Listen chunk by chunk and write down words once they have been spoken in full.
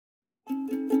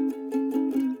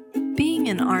Being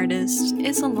an artist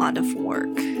is a lot of work.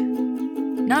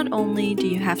 Not only do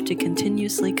you have to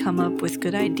continuously come up with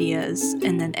good ideas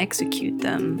and then execute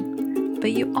them,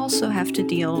 but you also have to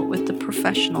deal with the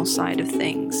professional side of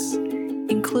things,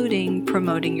 including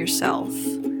promoting yourself,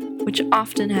 which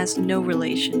often has no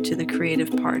relation to the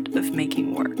creative part of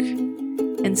making work.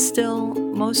 And still,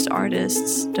 most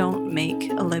artists don't make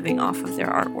a living off of their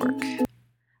artwork,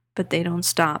 but they don't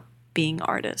stop being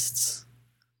artists.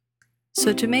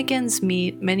 So to make ends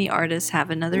meet, many artists have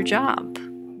another job.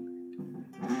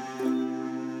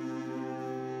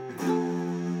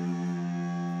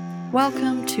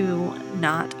 Welcome to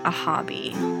Not a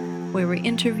Hobby, where we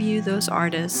interview those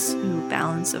artists who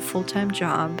balance a full-time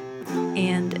job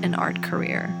and an art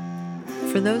career.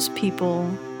 For those people,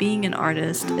 being an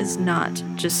artist is not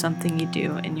just something you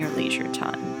do in your leisure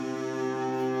time.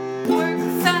 Work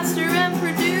faster and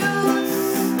produce.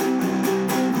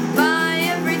 Buy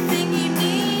everything you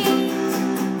need.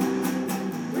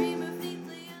 Remove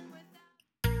neatly and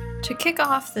without. To kick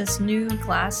off this new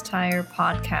Glass Tire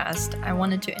podcast, I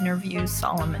wanted to interview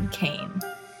Solomon Kane.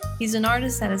 He's an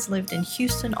artist that has lived in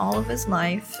Houston all of his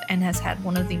life and has had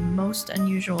one of the most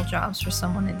unusual jobs for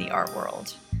someone in the art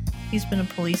world. He's been a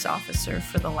police officer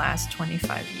for the last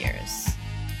 25 years.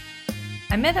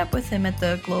 I met up with him at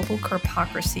the Global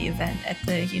Carpocracy event at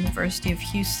the University of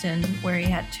Houston, where he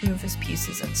had 2 of his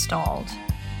pieces installed.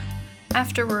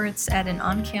 Afterwards, at an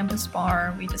on-campus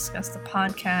bar, we discussed the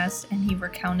podcast, and he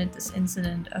recounted this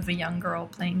incident of a young girl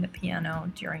playing the piano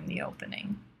during the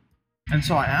opening. And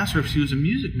so I asked her if she was a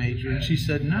music major, and she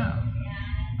said no.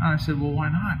 And I said, well, why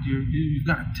not? You've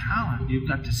got a talent. You've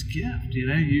got this gift. You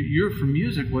know, you're for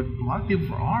music what a lot of people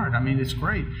for art. I mean, it's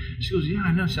great. She goes, yeah,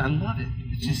 I know. She said, I love it.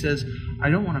 She says, I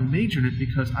don't want to major in it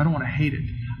because I don't want to hate it.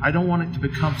 I don't want it to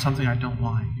become something I don't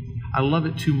like. I love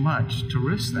it too much to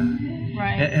risk that.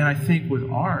 Right. And I think with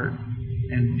art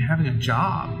and having a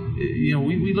job, you know,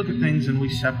 we look at things and we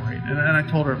separate. And I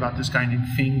told her about this guy named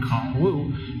Feng Kong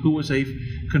Wu, who was a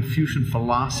Confucian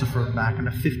philosopher back in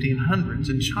the 1500s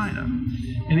in China.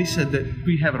 And he said that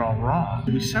we have it all wrong.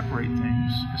 We separate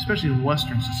things, especially in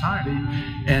Western society,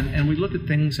 and we look at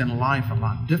things in life a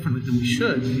lot differently than we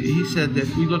should. He said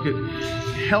that we look at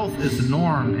health as the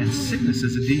norm and sickness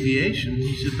as a deviation.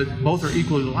 He said, but both are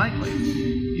equally likely.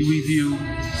 We view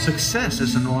success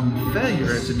as a norm and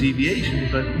failure as a deviation,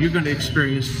 but you're going to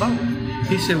experience both.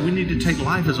 He said we need to take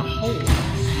life as a whole.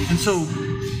 And so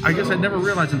I guess I never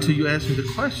realized until you asked me the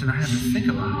question, I had to think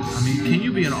about it. I mean, can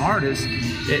you be an artist?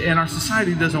 And our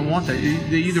society doesn't want that.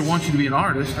 They either want you to be an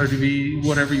artist or to be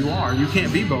whatever you are. You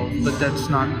can't be both, but that's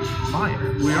not life.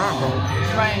 We are both.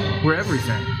 Right. We're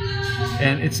everything.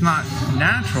 And it's not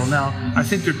natural. Now, I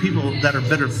think there are people that are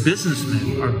better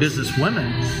businessmen or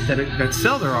businesswomen that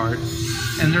sell their art,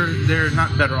 and they're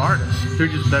not better artists. They're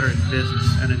just better in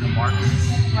business and in the market.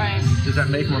 Right. Does that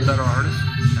make them a better artist?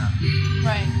 No.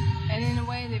 Right. And in a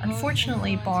way,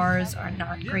 Unfortunately, bars are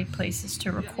not great places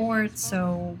to record,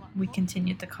 so we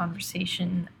continued the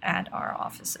conversation at our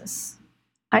offices.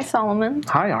 Hi, Solomon.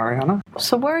 Hi, Ariana.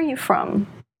 So where are you from?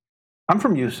 I'm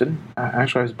from Houston.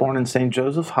 Actually, I was born in St.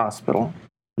 Joseph's Hospital,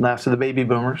 last of the baby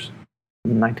boomers,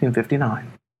 in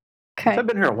 1959. Okay. So I've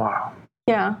been here a while.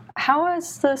 Yeah. How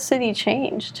has the city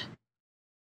changed?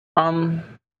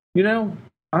 You know,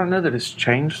 I don't know that it's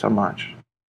changed so much.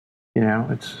 You know,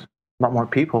 it's a lot more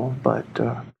people, but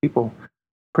people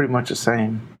pretty much the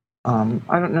same.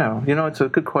 I don't know. You know, it's a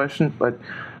good question, but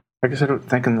I guess I don't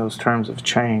think in those terms of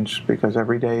change because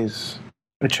every day is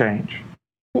a change,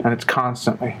 and it's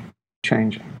constantly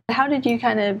changing. How did you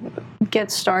kind of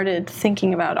get started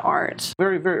thinking about art?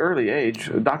 Very, very early age,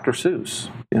 Dr. Seuss.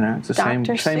 You know, it's the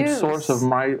Dr. same Seuss. source of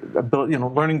my ability. You know,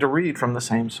 learning to read from the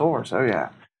same source. Oh yeah,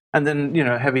 and then you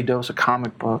know, a heavy dose of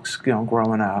comic books. You know,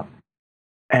 growing up,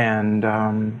 and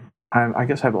I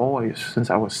guess I've always, since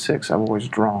I was 6, I've always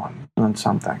drawn on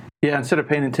something. Yeah, instead of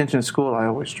paying attention in school, I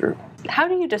always drew. How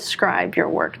do you describe your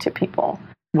work to people?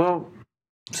 Well,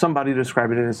 somebody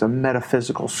described it as a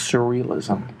metaphysical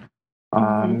surrealism.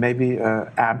 Maybe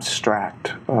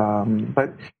abstract,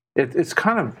 but it's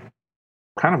kind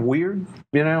of weird,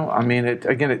 you know. I mean,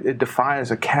 it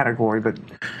defies a category, but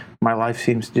my life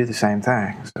seems to do the same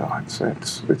thing, so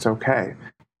it's okay.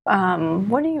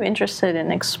 What are you interested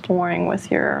in exploring with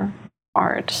your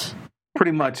art?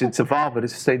 Pretty much, it's evolved, but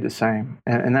it's stayed the same,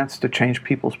 and that's to change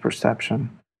people's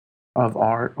perception of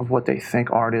art, of what they think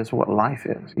art is, what life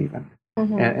is, even.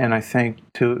 Mm-hmm. And I think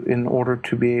in order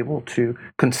to be able to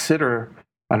consider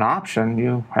an option,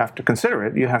 you have to consider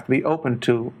it. You have to be open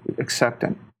to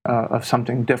acceptance of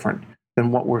something different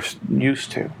than what we're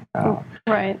used to.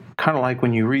 Right. Kind of like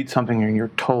when you read something and you're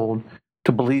told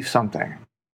to believe something,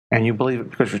 and you believe it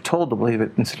because you're told to believe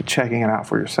it instead of checking it out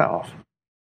for yourself.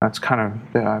 That's kind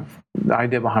of the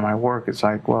idea behind my work. It's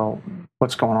like, well,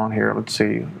 what's going on here? Let's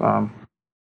see.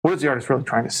 What is the artist really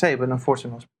trying to say? But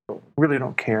unfortunately, most people really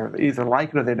don't care. They either like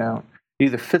it or they don't. It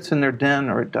either fits in their den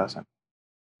or it doesn't.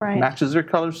 Right. Matches their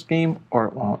color scheme or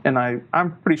it won't. And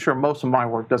I'm pretty sure most of my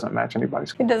work doesn't match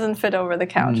anybody's. It doesn't fit over the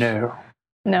couch. No.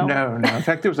 No. No. In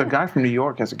fact, there was a guy from New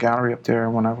York has a gallery up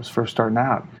there when I was first starting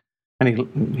out.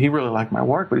 And he really liked my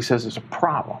work, but he says there's a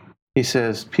problem. He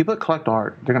says, people that collect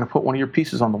art, they're going to put one of your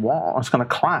pieces on the wall, and it's going to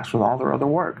clash with all their other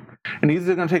work. And either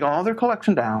they're going to take all their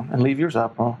collection down and leave yours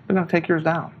up, or they're going to take yours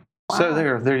down. Wow. So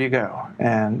there you go.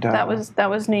 And that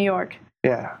was New York.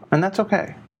 Yeah, and that's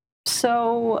okay.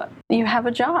 So you have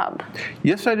a job.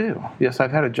 Yes, I do. Yes,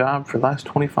 I've had a job for the last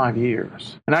 25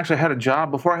 years. And actually, I had a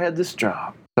job before I had this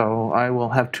job. So I will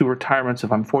have 2 retirements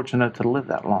if I'm fortunate to live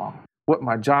that long. What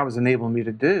my job is enabling me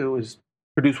to do is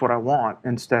produce what I want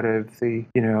instead of the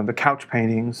couch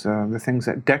paintings, the things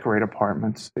that decorate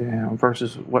apartments,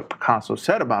 versus what Picasso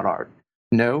said about art.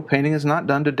 No, painting is not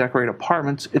done to decorate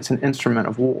apartments. It's an instrument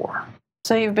of war.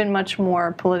 So you've been much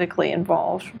more politically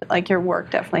involved. Like your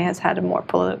work definitely has had a more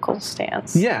political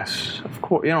stance. Yes, of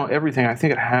course. Everything. I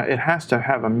think it has to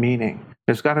have a meaning.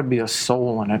 There's got to be a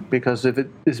soul in it, because if it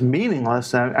is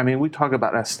meaningless, I mean, we talk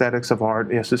about aesthetics of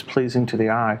art. Yes, it's pleasing to the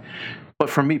eye. But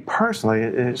for me personally,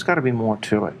 it's got to be more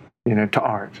to it, to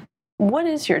art. What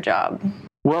is your job?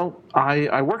 Well,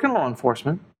 I work in law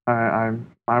enforcement. I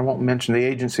won't mention the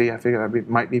agency. I figure that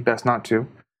might be best not to.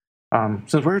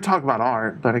 Since we were talking about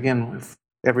art, but again, if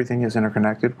everything is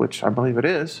interconnected, which I believe it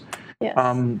is, yes.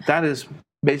 That is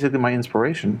basically my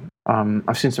inspiration.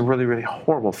 I've seen some really, really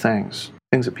horrible things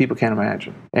that people can't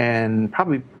imagine, and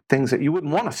probably things that you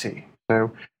wouldn't want to see.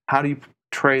 So how do you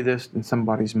portray this in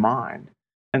somebody's mind?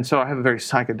 And so I have a very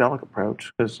psychedelic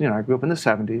approach because, I grew up in the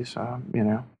 70s.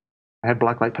 I had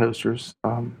blacklight posters.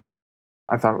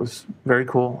 I thought it was very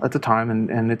cool at the time,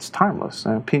 and it's timeless.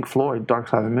 Pink Floyd, Dark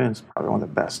Side of the Moon is probably one of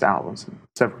the best albums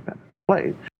that's ever been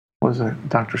played. It was a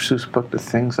Dr. Seuss book, The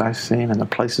Things I've Seen and the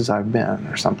Places I've Been,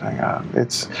 or something.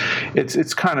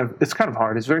 It's kind of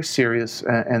hard. It's very serious,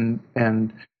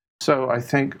 and so I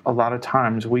think a lot of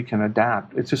times we can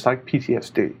adapt. It's just like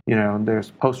PTSD.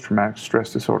 There's post-traumatic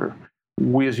stress disorder.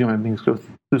 We as human beings go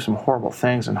through some horrible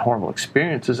things and horrible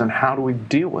experiences, and how do we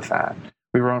deal with that?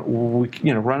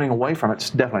 Running away from it's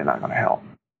definitely not going to help.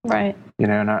 Right.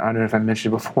 And I don't know if I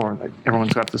mentioned before that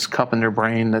everyone's got this cup in their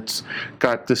brain that's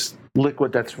got this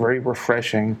liquid that's very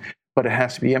refreshing, but it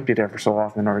has to be emptied every so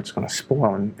often or it's going to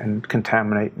spoil and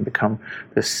contaminate and become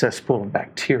this cesspool of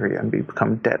bacteria and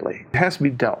become deadly. It has to be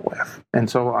dealt with. And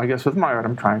so I guess with my art,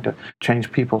 I'm trying to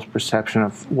change people's perception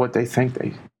of what they think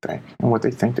they think and what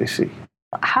they think they see.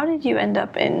 How did you end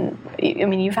up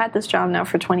you've had this job now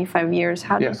for 25 years.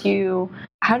 How did you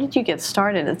get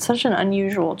started? It's such an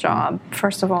unusual job,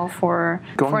 first of all, for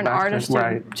an artist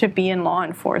to be in law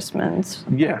enforcement.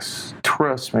 Yes,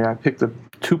 trust me, I picked the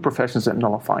 2 professions that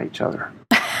nullify each other.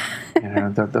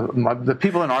 The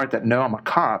people in art that know I'm a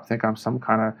cop think I'm some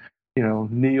kind of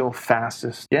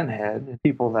neo-fascist skinhead.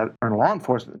 People that are in law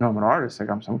enforcement that know I'm an artist think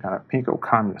I'm some kind of pinko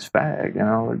communist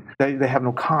fag. They have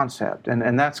no concept,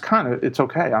 and that's it's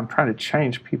okay. I'm trying to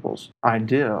change people's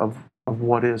idea of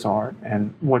what is art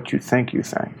and what you think.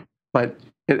 But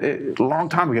a long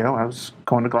time ago, I was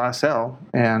going to Glassell,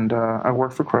 and I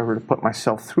worked for Kroger to put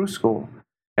myself through school.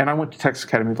 And I went to Texas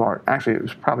Academy of Art. Actually, it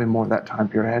was probably more that time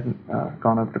period. I hadn't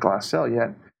gone over to Glassell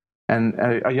yet. And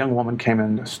a young woman came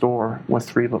in the store with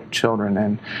 3 little children,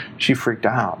 and she freaked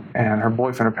out. And her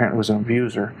boyfriend apparently was an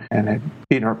abuser and had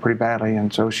beaten her pretty badly.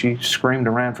 And so she screamed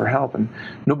and ran for help, and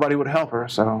nobody would help her.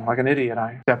 So like an idiot,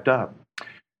 I stepped up.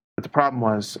 But the problem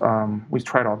was we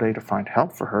tried all day to find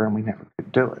help for her, and we never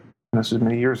could do it. And this was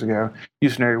many years ago.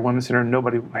 Houston Area Women's Center,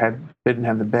 didn't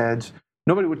have the beds.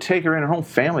 Nobody would take her in. Her whole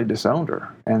family disowned her.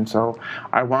 And so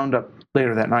I wound up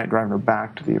later that night driving her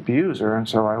back to the abuser. And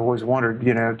so I always wondered,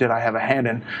 did I have a hand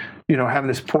in, having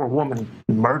this poor woman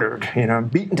murdered,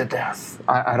 beaten to death?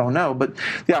 I don't know. But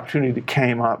the opportunity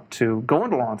came up to go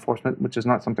into law enforcement, which is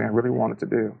not something I really wanted to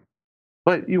do.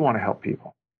 But you want to help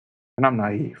people. And I'm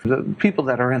naive. The people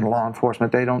that are in law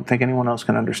enforcement, they don't think anyone else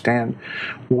can understand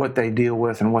what they deal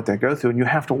with and what they go through. And you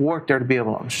have to work there to be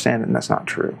able to understand it, and that's not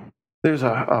true. There's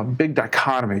a big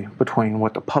dichotomy between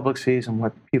what the public sees and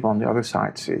what people on the other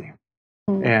side see.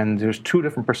 Mm-hmm. And there's 2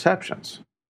 different perceptions.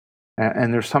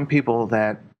 And there's some people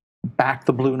that back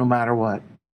the blue no matter what.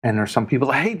 And there's some people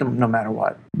that hate them no matter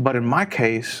what. But in my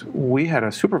case, we had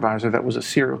a supervisor that was a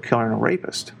serial killer and a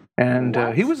rapist. And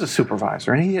he was a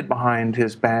supervisor, and he hid behind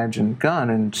his badge and gun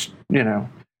and,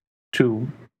 to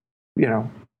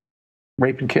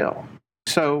rape and kill.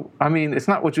 So, I mean, it's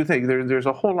not what you think. There's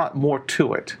a whole lot more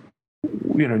to it.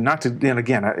 Not to, and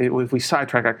again, if we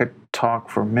sidetrack, I could talk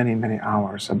for many, many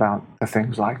hours about the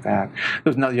things like that. There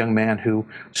was another young man who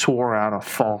swore out a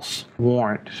false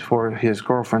warrant for his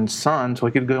girlfriend's son so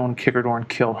he could go and kick her door and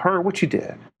kill her, which he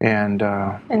did. And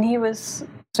he was...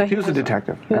 So he was a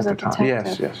detective at the time.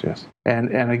 Yes.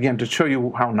 And again, to show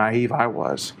you how naive I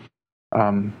was,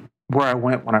 where I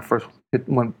went when I first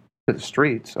went to the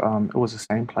streets, it was the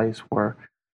same place where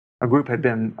a group had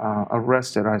been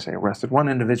arrested. One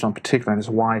individual in particular and his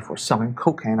wife were selling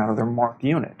cocaine out of their marked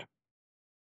unit.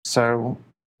 So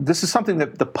this is something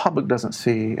that the public doesn't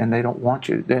see, and they don't want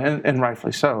you, and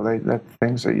rightfully so. That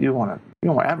things that you want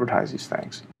to advertise these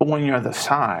things. But when you're on the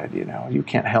side, you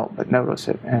can't help but notice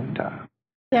it. And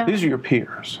these are your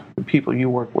peers, the people you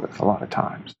work with a lot of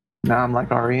times. Now I'm like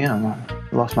REM. I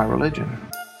lost my religion.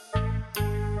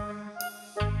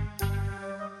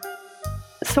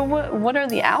 So what are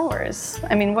the hours?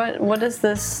 I mean, what is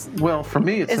this? Well, for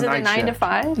me, it's is a it night a 9 shift. to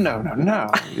 5? No.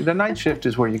 The night shift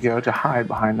is where you go to hide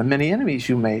behind the many enemies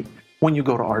you make when you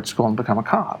go to art school and become a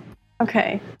cop.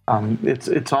 Okay.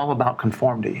 It's all about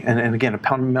conformity, and again, a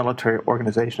paramilitary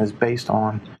organization is based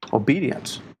on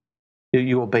obedience.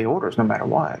 You obey orders no matter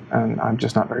what, and I'm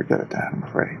just not very good at that, I'm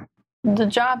afraid. The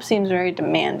job seems very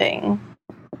demanding.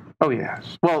 Oh,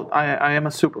 yes. Well, I am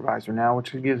a supervisor now,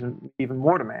 which gives even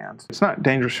more demands. It's not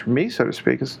dangerous for me, so to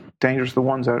speak. It's dangerous to the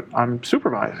ones that I'm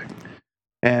supervising.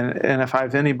 And if I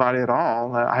have anybody at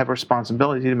all, I have a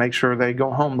responsibility to make sure they go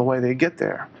home the way they get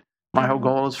there. My whole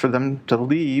goal is for them to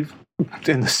leave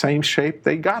in the same shape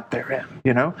they got there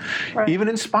in, Right. even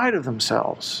in spite of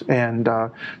themselves. And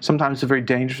sometimes it's a very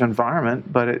dangerous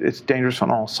environment, but it's dangerous on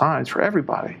all sides for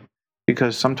everybody.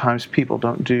 Because sometimes people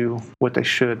don't do what they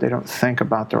should. They don't think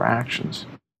about their actions.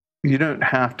 You don't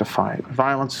have to fight.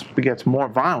 Violence begets more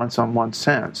violence in one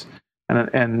sense.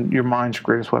 And your mind's the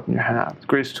greatest weapon you have. The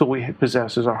greatest tool we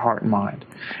possess is our heart and mind.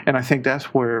 And I think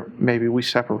that's where maybe we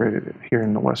separated it here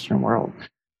in the Western world.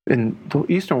 In the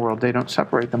Eastern world, they don't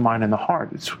separate the mind and the heart.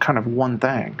 It's kind of one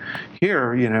thing.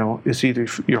 Here, it's either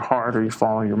your heart or you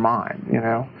follow your mind,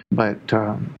 But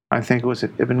I think it was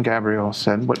Ibn Gabriel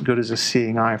said, what good is a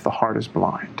seeing eye if the heart is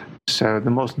blind? So the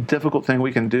most difficult thing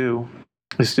we can do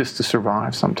is just to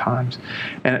survive sometimes.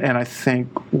 And I think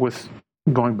with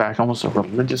going back almost a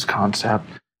religious concept,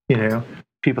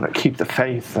 people that keep the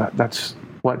faith, that's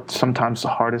what sometimes the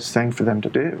hardest thing for them to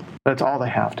do. That's all they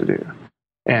have to do.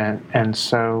 And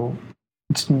so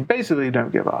it's basically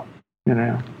don't give up,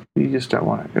 You just don't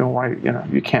want to. Why?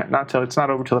 You can't. It's not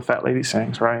over till the fat lady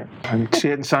sings, right? And she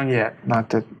hadn't sung yet.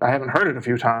 Not that I haven't heard it a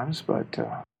few times, but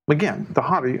again, the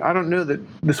hobby. I don't know that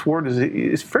this word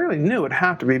is fairly new. It'd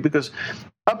have to be because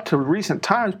up to recent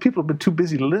times, people have been too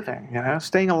busy living,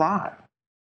 staying alive.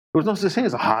 There was no such thing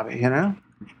as a hobby,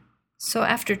 So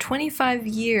after 25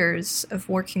 years of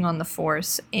working on the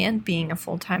force and being a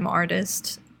full-time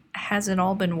artist, has it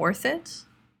all been worth it?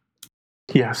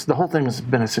 Yes, the whole thing has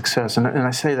been a success. And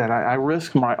I say that I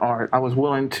risked my art. I was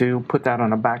willing to put that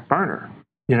on a back burner,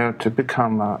 to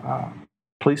become a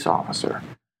police officer.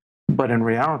 But in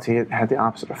reality, it had the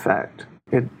opposite effect.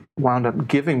 It wound up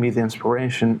giving me the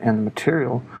inspiration and the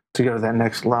material to go to that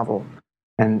next level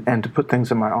and to put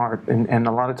things in my art. And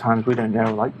a lot of times we don't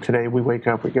know. Like today, we wake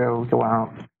up, we go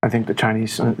out. I think the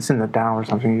Chinese, it's in the Tao or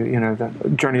something, the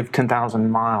journey of 10,000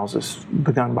 miles is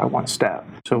begun by one step.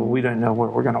 So we don't know where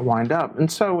we're going to wind up.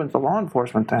 And so with the law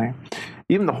enforcement thing,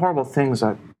 even the horrible things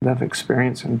that I've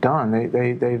experienced and done,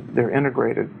 they're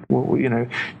integrated.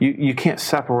 You can't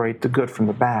separate the good from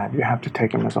the bad. You have to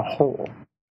take them as a whole.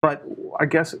 But I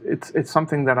guess it's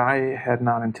something that I had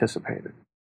not anticipated.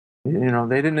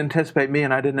 They didn't anticipate me,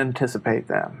 and I didn't anticipate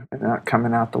them, and not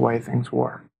coming out the way things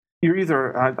were. You're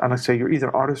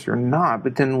either artist or not,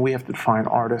 but then we have to define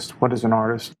artist. What is an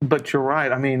artist? But you're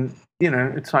right. I mean,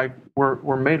 it's like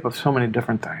we're made up of so many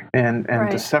different things, and right.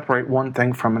 To separate one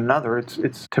thing from another,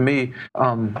 it's to me,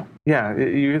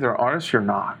 you're either artist or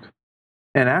not.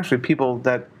 And actually, people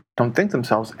that don't think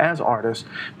themselves as artists,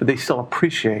 but they still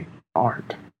appreciate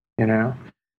art,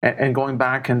 And going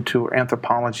back into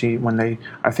anthropology, when they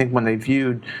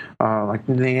viewed like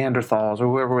Neanderthals or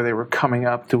whoever they were coming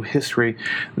up through history,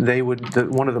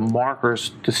 one of the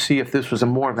markers to see if this was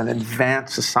more of an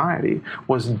advanced society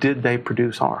was, did they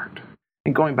produce art?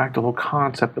 And going back to the whole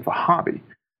concept of a hobby,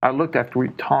 I looked after we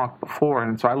talked before,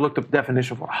 and so I looked up the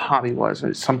definition of what a hobby was.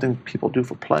 It's something people do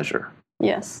for pleasure.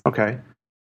 Yes. Okay.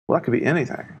 Well, that could be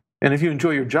anything. And if you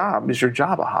enjoy your job, is your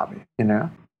job a hobby?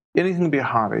 anything can be a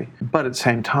hobby, but at the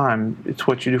same time, it's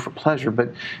what you do for pleasure.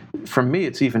 But for me,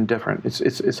 it's even different.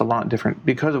 It's a lot different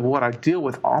because of what I deal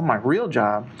with on my real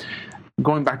job.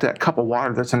 Going back to that cup of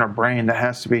water that's in our brain that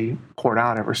has to be poured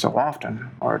out every so often,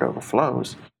 or it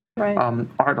overflows. Right.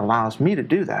 Art allows me to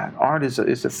do that. Art is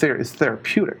it's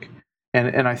therapeutic,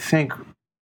 and I think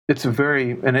it's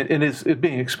it's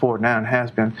being explored now and has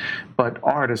been. But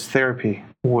art is therapy,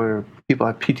 where people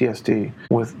have PTSD,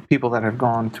 with people that have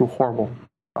gone through horrible,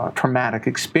 traumatic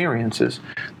experiences.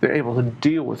 They're able to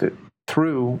deal with it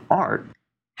through art.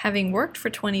 Having worked for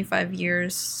 25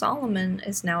 years, Solomon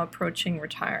is now approaching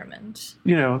retirement.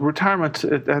 Retirement,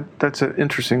 that's an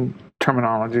interesting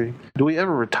terminology. Do we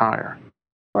ever retire?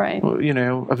 Right. Well,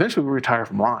 eventually we retire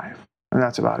from life, and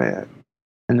that's about it.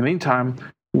 In the meantime,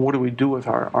 what do we do with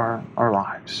our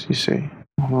lives, you see?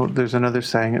 Well, there's another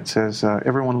saying. It says,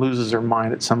 everyone loses their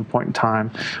mind at some point in time.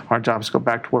 Our job is to go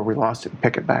back to where we lost it and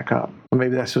pick it back up. Well,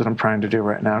 maybe that's what I'm trying to do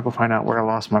right now, go find out where I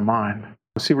lost my mind.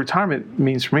 See, retirement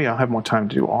means for me, I'll have more time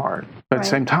to do art. But at the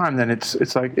same time, then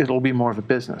it's like it'll be more of a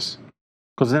business.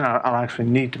 Because then I'll actually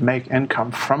need to make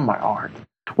income from my art,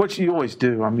 which you always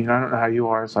do. I mean, I don't know how you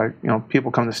are. It's like,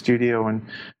 people come to the studio and,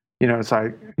 it's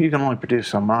like, you can only produce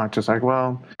so much. It's like,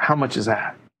 well, how much is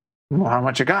that? Well, how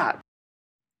much you got?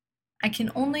 I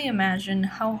can only imagine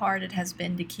how hard it has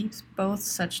been to keep both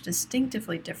such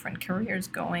distinctively different careers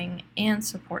going and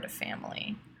support a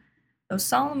family. Though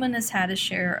Solomon has had his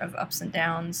share of ups and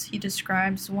downs, he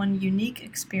describes one unique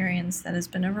experience that has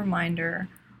been a reminder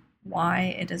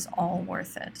why it is all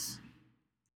worth it.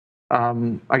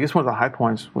 I guess one of the high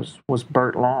points was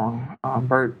Burt Long.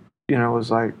 Burt,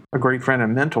 was like a great friend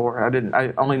and mentor.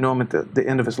 I only knew him at the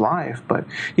end of his life, but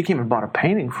he came and bought a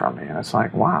painting from me, and it's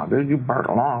like, wow, dude, you Burt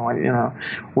Long. Like,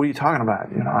 what are you talking about?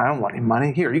 I don't want any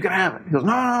money. Here, you can have it. He goes,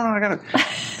 no, I got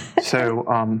it. So,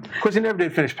 of course, he never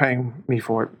did finish paying me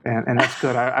for it, and that's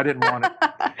good. I didn't want it.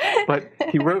 But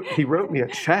he wrote me a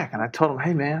check, and I told him,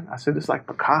 hey, man, I said, this is like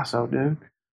Picasso, dude.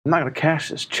 I'm not going to cash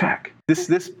this check.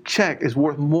 This check is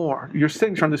worth more. Your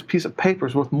signature on this piece of paper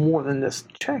is worth more than this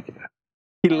check is.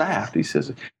 He laughed. He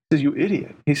says, you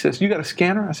idiot. He says, you got a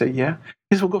scanner? I said, yeah.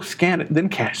 He says, well, go scan it, then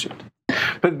cash it.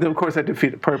 But of course, that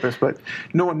defeated the purpose. But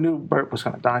no one knew Burt was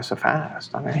going to die so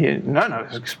fast. I mean, none of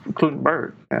us, including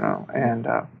Burt, And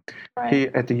he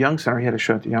at the Young Center, he had a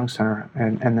show at the Young Center,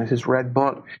 and his red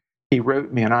book, he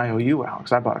wrote me an IOU out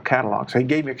because I bought a catalog. So he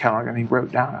gave me a catalog, and he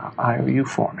wrote down an IOU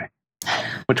for me,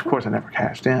 which of course I never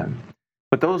cashed in.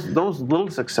 But those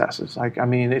little successes,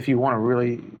 if you want to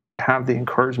really have the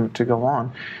encouragement to go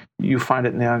on, you find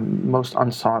it in the most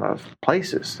unsought of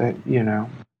places that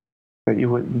you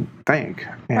wouldn't think.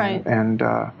 And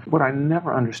what I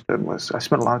never understood was I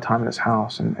spent a lot of time in his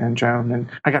house and Joan, and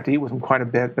I got to eat with him quite a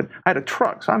bit, but I had a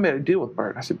truck, so I made a deal with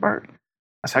Burt. I said, Burt,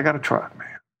 I got a truck,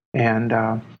 man.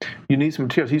 And you need some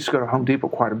materials. He used to go to Home Depot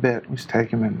quite a bit. We used to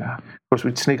take him, and of course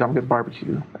we'd sneak on good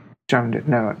barbecue. Joan didn't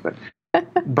know it, but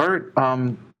Burt,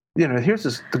 here's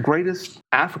the greatest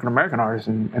African-American artist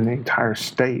in the entire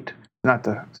state, not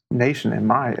the nation, in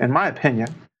my opinion.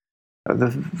 The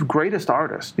greatest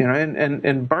artist,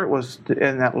 and Burt was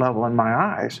in that level in my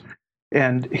eyes.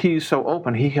 And he's so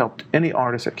open. He helped any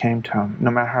artist that came to him,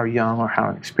 no matter how young or how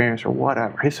inexperienced or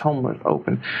whatever. His home was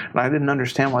open. And I didn't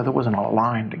understand why there wasn't a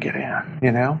line to get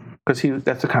in, because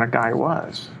that's the kind of guy he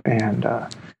was. And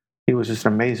he was just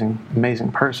an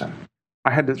amazing person. I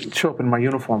had to show up in my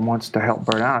uniform once to help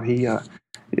Burt out.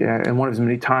 And one of his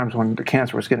many times when the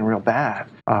cancer was getting real bad,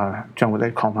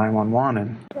 they'd call 911,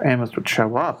 and ambulance would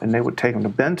show up, and they would take him to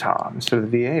Benton instead of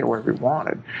the VA or wherever he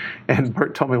wanted. And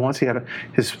Burt told me once he had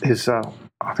his I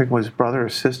think it was his brother or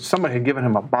sister, somebody had given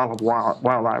him a bottle of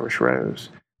wild Irish Rose,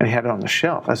 and he had it on the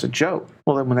shelf as a joke.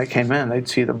 Well, then when they came in, they'd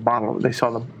see the bottle. They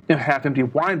saw the half-empty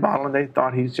wine bottle, and they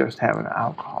thought he's just having an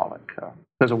alcoholic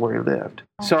because of where he lived.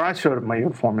 So I showed him my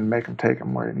uniform and make him take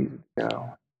him where he needed to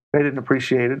go. They didn't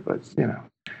appreciate it, but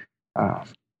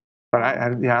but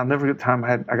I'll never get the time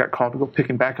I got called to go pick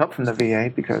him back up from the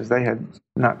VA because they had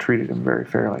not treated him very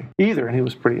fairly either, and he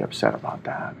was pretty upset about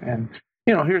that. And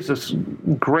here's this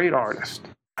great artist,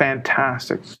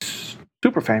 fantastic,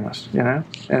 super famous, and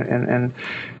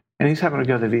he's having to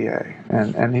go to the VA,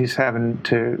 and he's having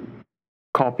to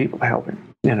call people to help him.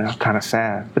 Kind of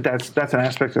sad, but that's an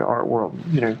aspect of the art world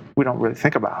we don't really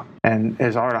think about. And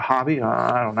is art a hobby?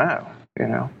 I don't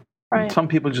know. Right. Some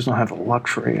people just don't have the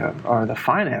luxury or the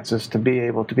finances to be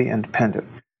able to be independent.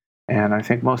 And I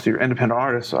think most of your independent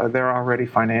artists, they're already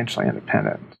financially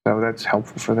independent, so that's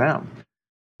helpful for them.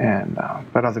 And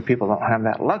but other people don't have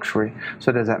that luxury.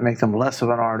 So does that make them less of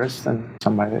an artist than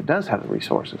somebody that does have the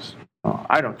resources? Well,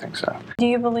 I don't think so. Do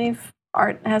you believe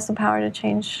art has the power to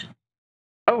change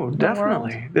Oh,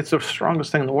 definitely. It's the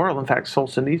strongest thing in the world. In fact,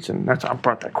 Solzhenitsyn, I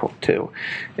brought that quote too.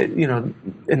 In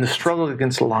the struggle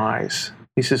against lies,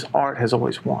 he says, art has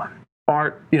always won.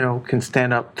 Art, can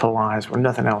stand up to lies where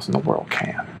nothing else in the world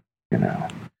can,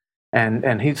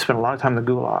 And he'd spent a lot of time in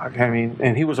the Gulag.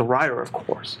 And he was a writer, of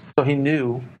course. So he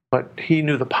knew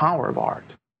the power of art.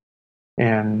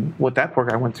 And what that poor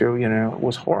guy went through,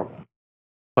 was horrible.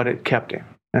 But it kept him.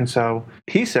 And so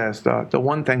he says the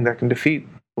one thing that can defeat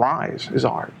lies is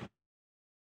art.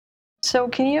 So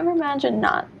can you ever imagine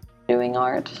not doing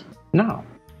art? No.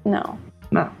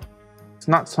 It's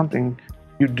not something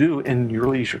you do in your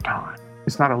leisure time.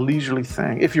 It's not a leisurely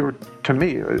thing. If you were, to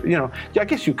me, I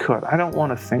guess you could. I don't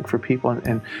want to think for people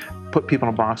and put people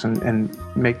in a box and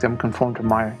make them conform to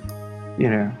my,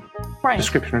 right.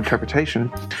 description or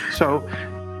interpretation. So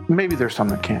maybe there's some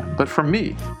that can. But for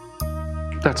me,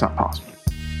 that's not possible.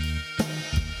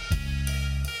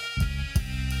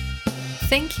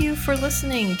 Thank you for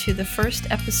listening to the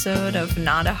first episode of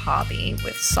Not a Hobby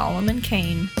with Solomon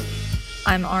Kane.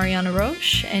 I'm Ariana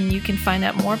Roche, and you can find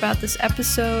out more about this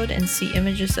episode and see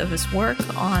images of his work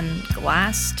on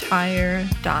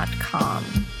glasstire.com.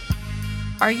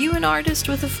 Are you an artist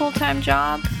with a full-time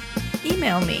job?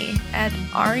 Email me at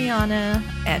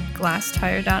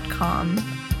ariana@glasstire.com.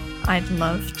 I'd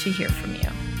love to hear from you.